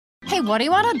what do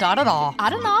you want to da-da-da? I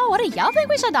don't know. What do y'all think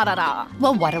we should da-da-da?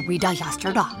 Well, what did we da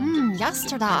yesterday?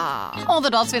 Yesterday. All the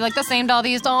days feel like the same day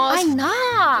these days. I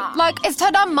know. Like, is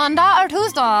today Monday or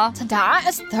Tuesday? Today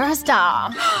is Thursday.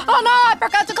 Oh no, I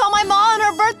forgot to call my mom on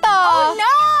her birthday. Oh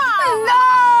no!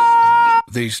 No!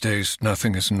 These days,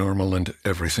 nothing is normal and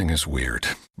everything is weird.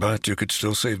 But you could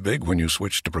still save big when you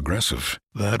switch to Progressive.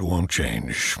 That won't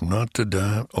change. Not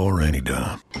today or any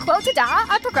day. Quote today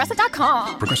at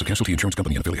Progressive.com. Progressive Casualty Insurance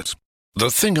Company and Affiliates. The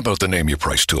thing about the Name Your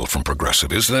Price tool from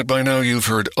Progressive is that by now you've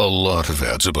heard a lot of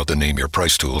ads about the Name Your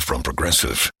Price tool from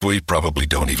Progressive. We probably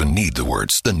don't even need the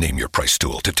words, the Name Your Price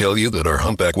tool, to tell you that our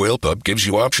Humpback Whale Pup gives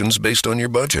you options based on your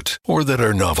budget, or that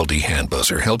our novelty hand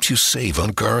buzzer helps you save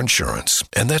on car insurance.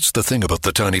 And that's the thing about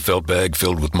the tiny felt bag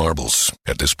filled with marbles.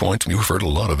 At this point, you've heard a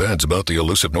lot of ads about the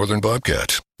elusive northern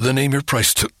bobcat. The Name Your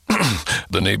Price tool,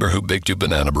 the neighbor who baked you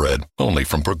banana bread, only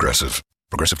from Progressive.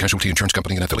 Progressive Casualty Insurance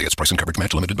Company and Affiliates. Price and coverage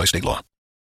match limited by state law.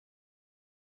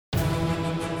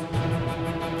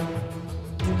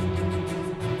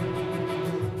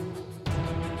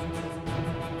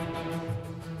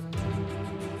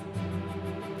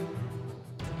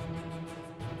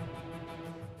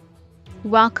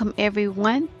 Welcome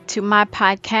everyone to my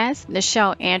podcast,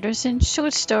 Nichelle Anderson,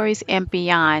 Short Stories and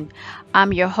Beyond.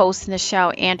 I'm your host,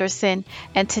 Nichelle Anderson,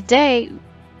 and today,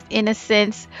 in a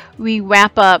sense, we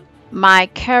wrap up my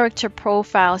character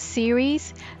profile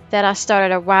series that I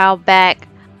started a while back,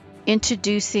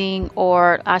 introducing,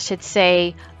 or I should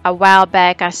say a while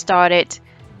back I started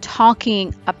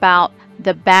talking about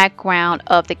the background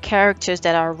of the characters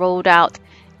that are rolled out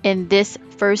in this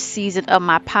first season of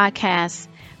my podcast,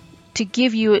 to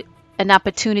give you an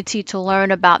opportunity to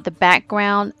learn about the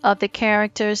background of the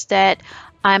characters that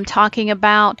I'm talking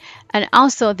about. And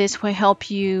also this will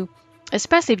help you,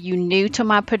 especially if you're new to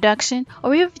my production,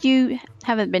 or if you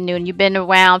haven't been new and you've been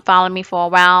around following me for a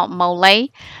while, Mole,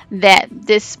 that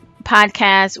this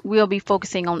podcast will be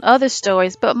focusing on other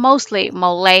stories, but mostly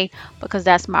Mole, because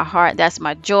that's my heart, that's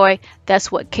my joy, that's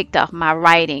what kicked off my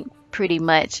writing pretty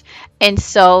much. And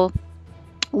so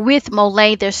with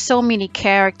Mole, there's so many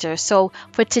characters. So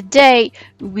for today,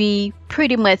 we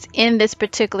pretty much end this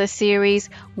particular series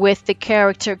with the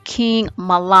character King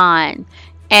Milan.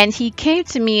 And he came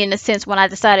to me in a sense when I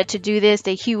decided to do this,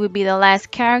 that he would be the last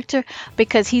character,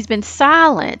 because he's been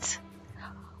silent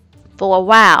for a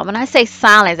while. When I say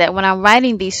silent, that when I'm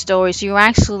writing these stories, you're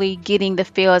actually getting the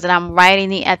feels that I'm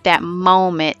writing it at that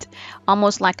moment,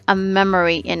 almost like a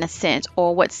memory in a sense,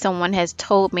 or what someone has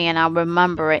told me and I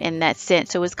remember it in that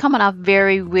sense. So it's coming off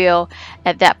very real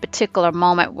at that particular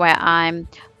moment where I'm,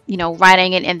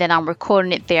 writing it and then I'm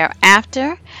recording it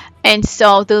thereafter. And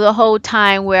so through the whole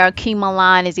time where King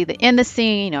Milan is either in the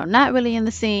scene or not really in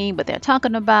the scene, but they're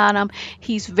talking about him,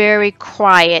 he's very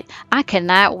quiet. I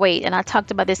cannot wait, and I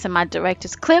talked about this in my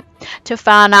director's clip, to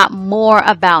find out more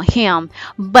about him.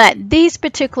 But these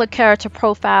particular character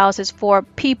profiles is for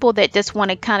people that just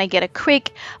want to kind of get a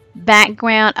quick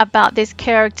background about this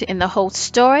character in the whole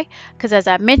story, because as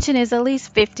I mentioned, is at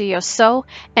least 50 or so.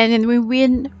 And then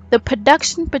when the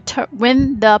production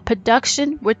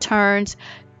returns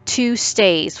to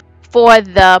stage for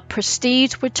the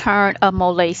prestige return of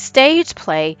Mole's stage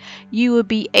play, you will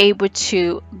be able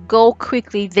to go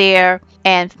quickly there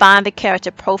and find the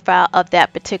character profile of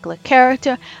that particular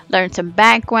character, learn some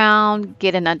background,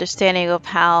 get an understanding of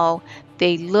how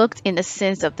they looked in the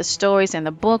sense of the stories in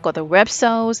the book or the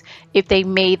websodes, if they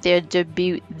made their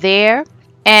debut there,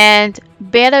 and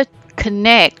better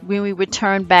connect when we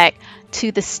return back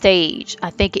to the stage.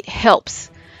 I think it helps,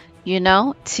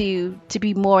 to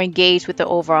be more engaged with the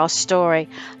overall story.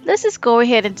 Let's just go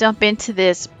ahead and jump into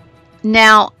this.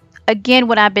 Now, again,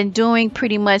 what I've been doing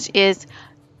pretty much is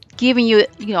giving you,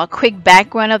 a quick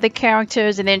background of the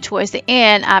characters, and then towards the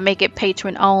end, I make it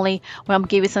patron only, where I'm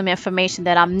giving some information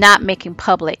that I'm not making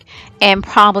public, and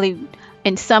probably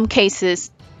in some cases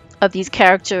of these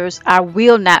characters, I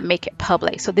will not make it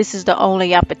public. So this is the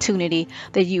only opportunity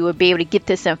that you will be able to get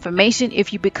this information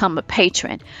if you become a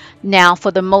patron. Now,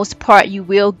 for the most part, you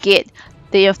will get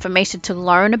the information to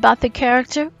learn about the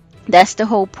character. That's the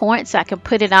whole point, so I can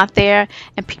put it out there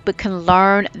and people can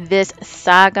learn this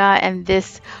saga and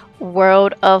this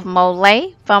world of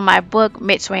Mole from my book,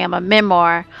 Mitzrayim, a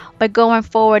Memoir. But going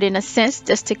forward, in a sense,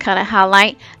 just to kind of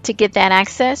highlight, to get that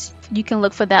access, you can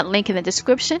look for that link in the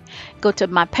description. Go to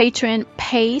my Patreon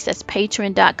page, that's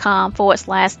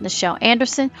patreon.com/Nichelle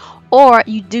Anderson, Or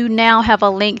you do now have a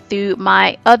link through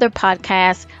my other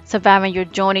podcast, Surviving Your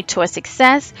Journey Towards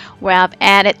Success, where I've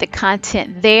added the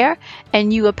content there,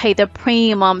 and you will pay the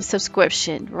premium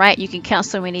subscription, right? You can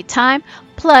cancel anytime.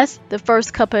 Plus, the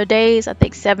first couple of days, I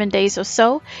think 7 days or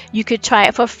so, you could try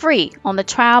it for free on the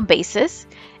trial basis.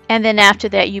 And then after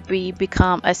that, you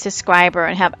become a subscriber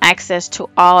and have access to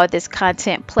all of this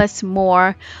content, plus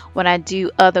more when I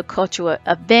do other cultural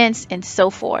events and so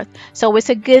forth. So it's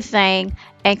a good thing,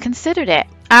 and consider that.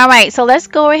 All right, so let's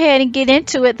go ahead and get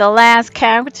into it. The last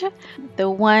character, the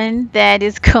one that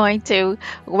is going to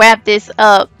wrap this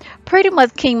up. Pretty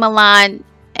much King Milan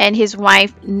and his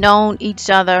wife known each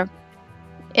other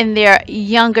in their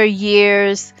younger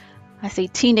years. I say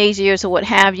teenage years or what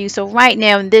have you. So right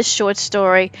now in this short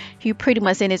story, he's pretty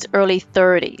much in his early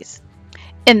 30s.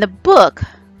 In the book,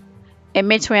 in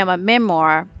Mentoring a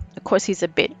Memoir, of course he's a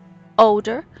bit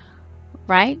older,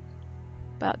 right?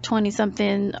 About 20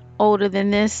 something older than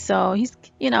this. So he's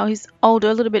older,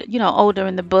 a little bit, older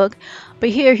in the book. But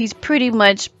here he's pretty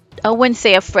much, I wouldn't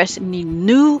say a fresh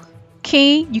new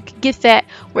king. You can get that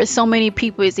where so many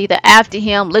people is either after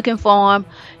him, looking for him,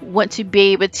 want to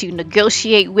be able to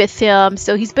negotiate with him.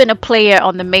 So he's been a player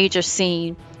on the major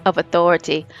scene of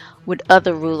authority with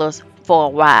other rulers for a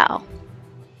while.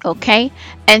 Okay,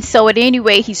 and so at any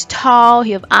rate, he's tall,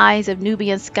 he has eyes of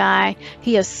Nubian sky,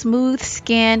 he has smooth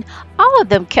skin. All of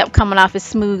them kept coming off as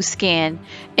smooth skin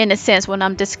in a sense when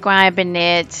I'm describing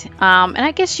it. And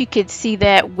I guess you could see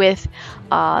that with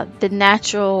the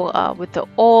natural, with the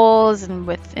oils and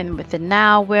with the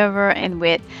Nile River and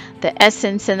with the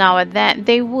essence and all of that.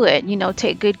 They would,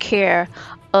 take good care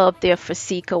of their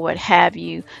physique or what have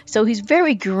you. So he's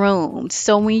very groomed.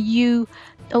 So when you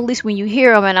at least when you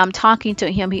hear him and I'm talking to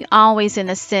him, he always, in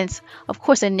a sense, of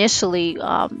course, initially,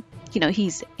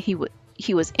 he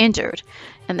was injured.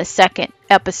 In the second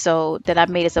episode that I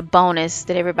made as a bonus,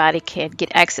 that everybody can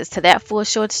get access to that full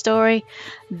short story,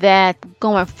 that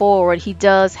going forward, he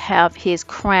does have his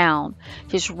crown,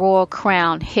 his royal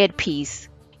crown headpiece.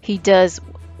 He does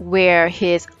wear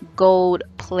his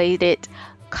gold-plated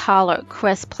collar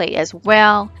crest plate as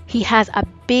well. He has a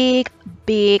big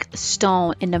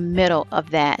stone in the middle of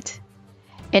that,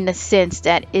 in the sense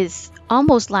that is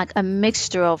almost like a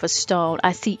mixture of a stone.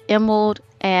 I see emerald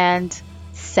and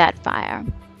sapphire,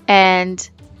 and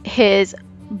his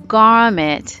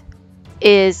garment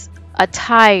is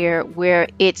attire where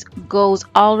it goes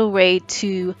all the way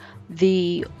to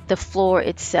the floor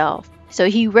itself. So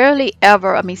he rarely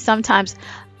ever, sometimes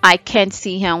I can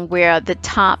see him where the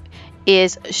top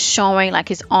is showing like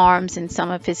his arms and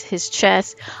some of his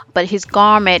chest, but his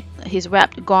garment, his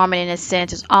wrapped garment in a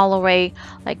sense, is all the way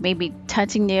like maybe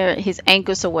touching near his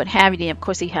ankles or what have you. And of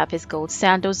course he have his gold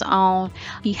sandals on.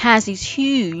 He has these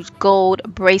huge gold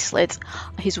bracelets,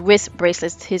 his wrist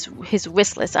bracelets, his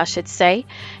wristlets I should say.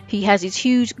 He has these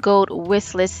huge gold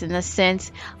wristlets in a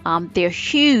sense. They're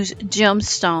huge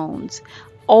gemstones,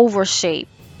 oval shape.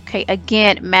 Okay,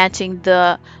 again matching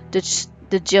the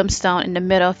gemstone in the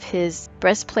middle of his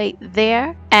breastplate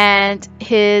there, and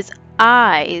his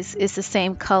eyes is the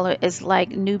same color as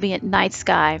like Nubian night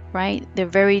sky, right? They're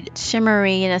very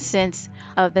shimmery in a sense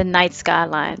of the night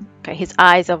skyline. Okay, his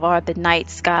eyes are the night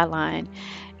skyline.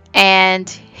 And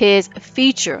his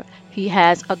feature, he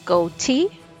has a goatee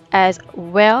as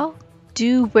well.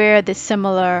 Do wear the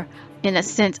similar in a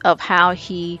sense of how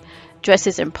he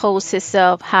dresses and poses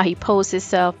himself, how he poses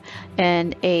himself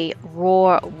in a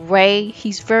raw ray.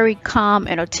 He's very calm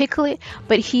and articulate,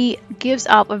 but he gives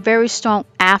off a very strong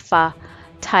alpha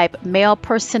type male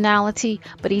personality,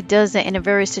 but he does it in a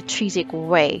very strategic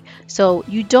way. So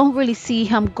you don't really see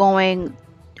him going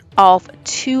off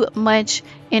too much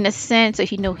in a sense. So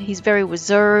he's very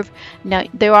reserved. Now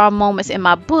there are moments in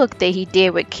my book that he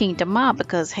did with King Damal,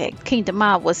 because King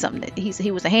Damal was something that he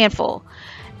was a handful.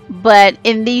 But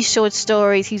in these short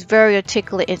stories, he's very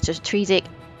articulate and strategic.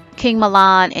 King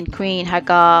Milan and Queen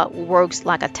Hagar works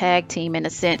like a tag team in a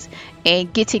sense,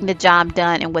 and getting the job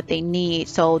done and what they need.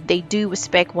 So they do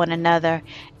respect one another,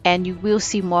 and you will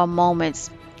see more moments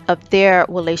of their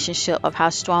relationship, of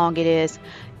how strong it is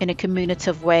in a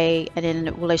communicative way and in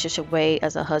a relationship way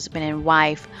as a husband and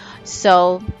wife.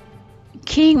 So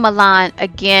King Milan,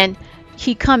 again,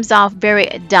 he comes off very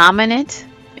dominant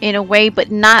in a way,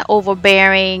 but not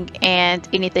overbearing and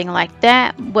anything like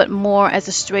that, but more as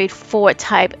a straightforward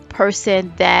type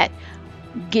person that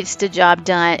gets the job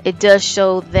done. It does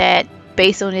show that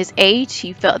based on his age,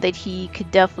 he felt that he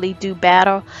could definitely do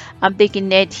battle. I'm thinking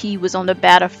that he was on the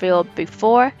battlefield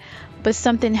before, but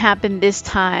something happened this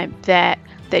time that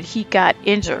he got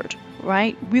injured,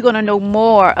 right? We're going to know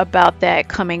more about that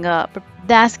coming up.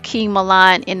 that's King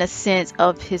Milan in a sense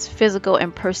of his physical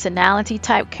and personality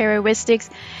type characteristics.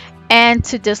 And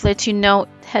to just let you know,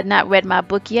 had not read my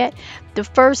book yet, the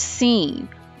first scene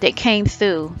that came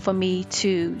through for me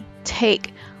to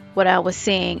take what I was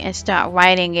saying and start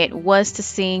writing it was the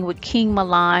scene with King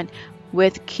Milan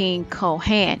with King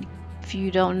Kohan. If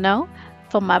you don't know,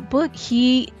 from my book,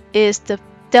 he is the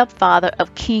stepfather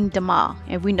of King Dama,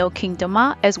 and we know King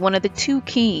Dama as one of the two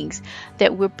kings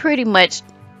that will pretty much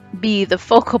be the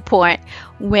focal point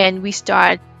when we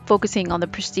start focusing on the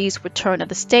prestige return of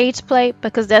the stage play,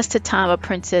 because that's the time of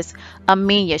Princess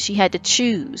Amenia. She had to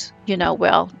choose,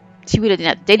 well, she really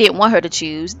didn't. They didn't want her to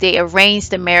choose. They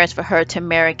arranged the marriage for her to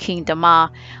marry King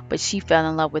Dama, but she fell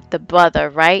in love with the brother,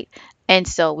 right? And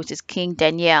so, which is King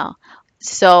Daniel.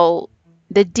 So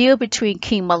the deal between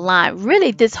King Milan,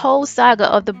 really this whole saga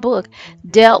of the book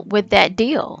dealt with that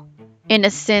deal in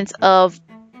a sense of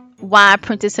why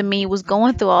Princess Amenia was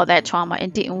going through all that trauma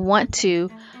and didn't want to,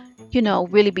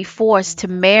 really be forced to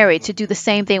marry, to do the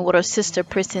same thing what her sister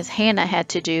Princess Hannah had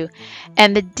to do.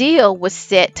 And the deal was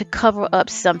set to cover up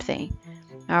something.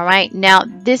 All right. Now,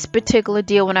 this particular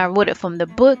deal, when I wrote it from the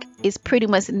book, is pretty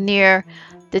much near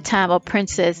the time of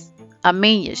Princess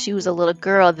Amenia. She was a little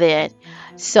girl then.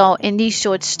 So in these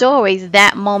short stories,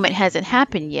 that moment hasn't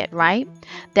happened yet, right?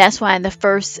 That's why in the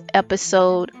first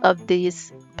episode of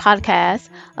this podcast,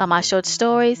 my short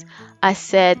stories, I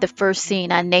said the first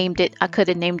scene, I could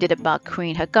have named it about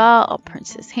Queen Hagar or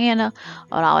Princess Hannah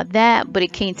or all of that, but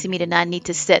it came to me that I need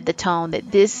to set the tone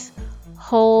that this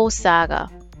whole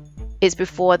saga is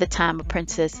before the time of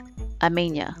Princess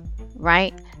Amenia,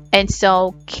 right? And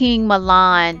so King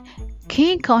Milan,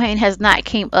 King Kohan has not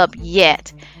came up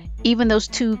yet. Even those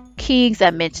two kings I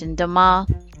mentioned, Dama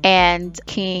and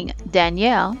King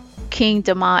Daniel, King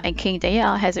Dama and King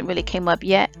Daniel hasn't really came up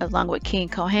yet, along with King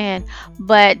Kohan.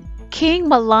 But King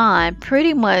Milan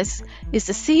pretty much is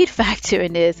the seed factor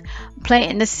in this,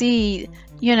 planting the seed,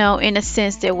 in a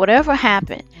sense that whatever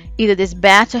happened, either this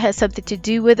battle has something to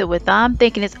do with it, with I'm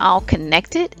thinking it's all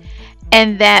connected,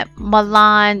 and that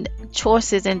Milan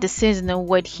choices and decisions and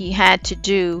what he had to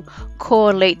do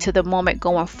correlate to the moment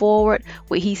going forward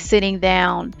where he's sitting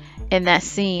down in that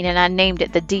scene, and I named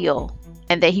it The Deal,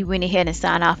 and that he went ahead and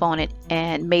signed off on it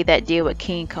and made that deal with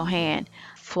King Kohan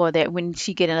for that when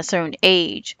she get in a certain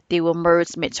age, they will merge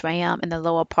Mitzrayim in the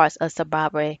lower parts of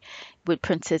Sababri with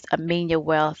Princess Amenia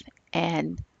wealth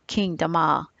and King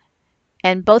Dama.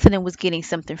 And both of them was getting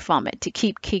something from it to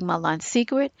keep King Milan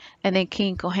secret, and then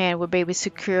King Kohan would be able to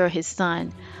secure his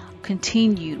son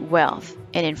continued wealth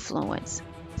and influence.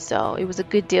 So it was a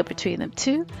good deal between them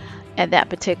two at that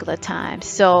particular time.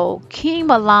 So King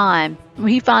Milan, when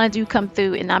he finally do come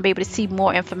through and I'm able to see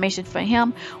more information from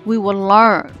him, we will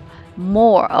learn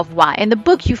more of why. In the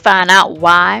book you find out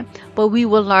why, but we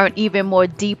will learn even more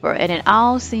deeper, and it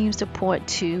all seems to point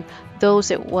to those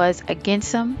that was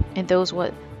against him and those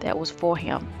that was for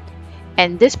him.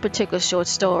 And this particular short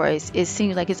stories, it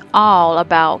seems like it's all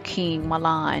about King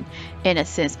Milan in a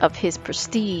sense of his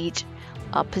prestige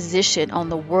position on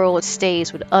the world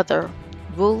stage with other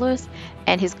rulers,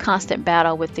 and his constant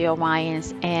battle with the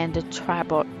Orions and the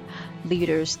tribal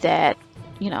leaders that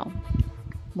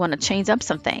want to change up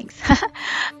some things.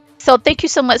 So thank you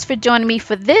so much for joining me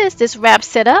for this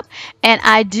wraps it up, and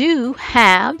I do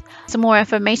have some more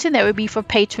information that would be for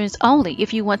patrons only.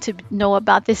 If you want to know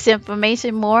about this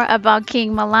information more about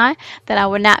King Milan that I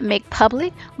will not make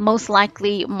public, most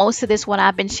likely most of this what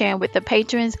I've been sharing with the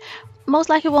patrons most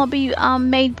likely won't be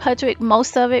made public.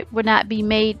 Most of it will not be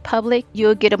made public.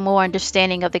 You'll get a more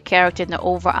understanding of the character and the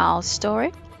overall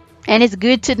story. And it's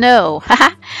good to know.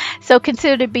 So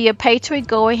consider to be a patron.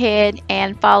 Go ahead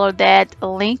and follow that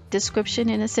link description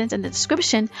in a sense in the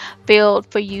description field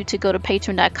for you to go to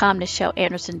patreon.com,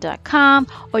 NichelleAnderson.com,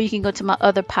 or you can go to my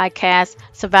other podcast,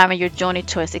 Surviving Your Journey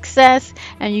to Success,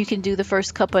 and you can do the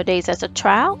first couple of days as a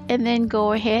trial and then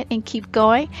go ahead and keep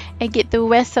going and get the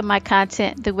rest of my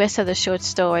content, the rest of the short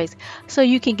stories, so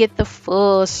you can get the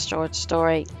full short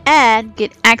story and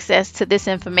get access to this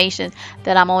information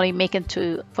that I'm only making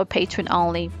for patron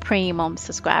only premium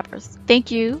subscribers.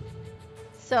 Thank you.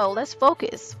 So let's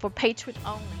focus for patron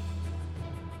only.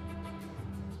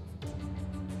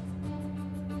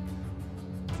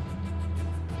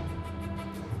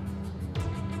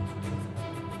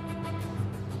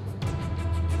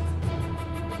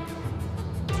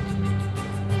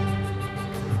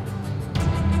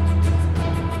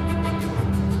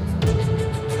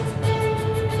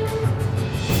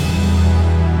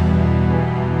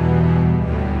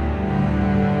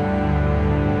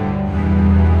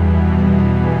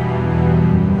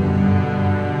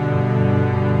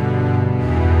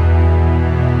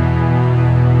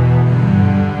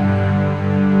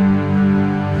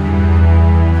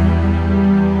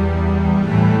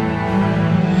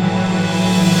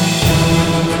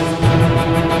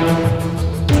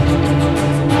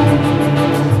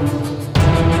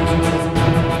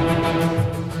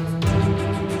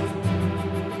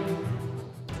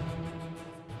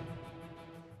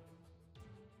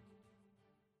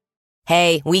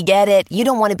 Hey, we get it. You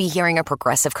don't want to be hearing a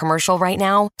Progressive commercial right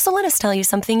now, so let us tell you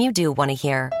something you do want to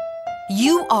hear.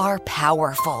 You are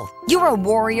powerful. You're a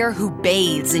warrior who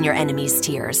bathes in your enemy's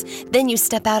tears. Then you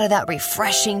step out of that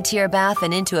refreshing tear bath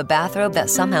and into a bathrobe that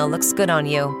somehow looks good on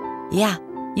you. Yeah,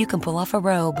 you can pull off a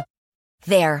robe.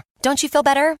 There. Don't you feel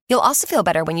better? You'll also feel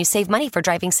better when you save money for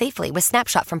driving safely with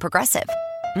Snapshot from Progressive.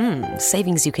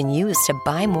 Savings you can use to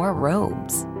buy more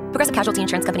robes. Progressive Casualty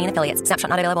Insurance Company and Affiliates. Snapshot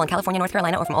not available in California, North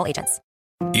Carolina, or from all agents.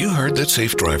 You heard that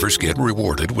safe drivers get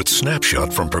rewarded with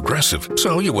Snapshot from Progressive,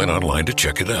 so you went online to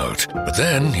check it out. But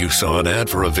then you saw an ad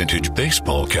for a vintage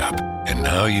baseball cap, and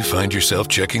now you find yourself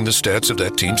checking the stats of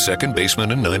that team's second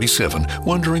baseman in '97,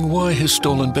 wondering why his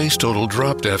stolen base total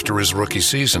dropped after his rookie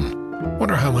season.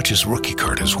 Wonder how much his rookie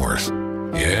card is worth.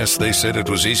 Yes, they said it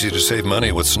was easy to save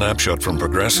money with Snapshot from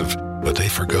Progressive, but they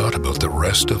forgot about the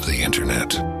rest of the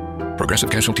internet.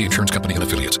 Progressive Casualty Insurance Company and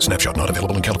Affiliates. Snapshot not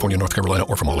available in California, North Carolina,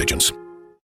 or from all agents.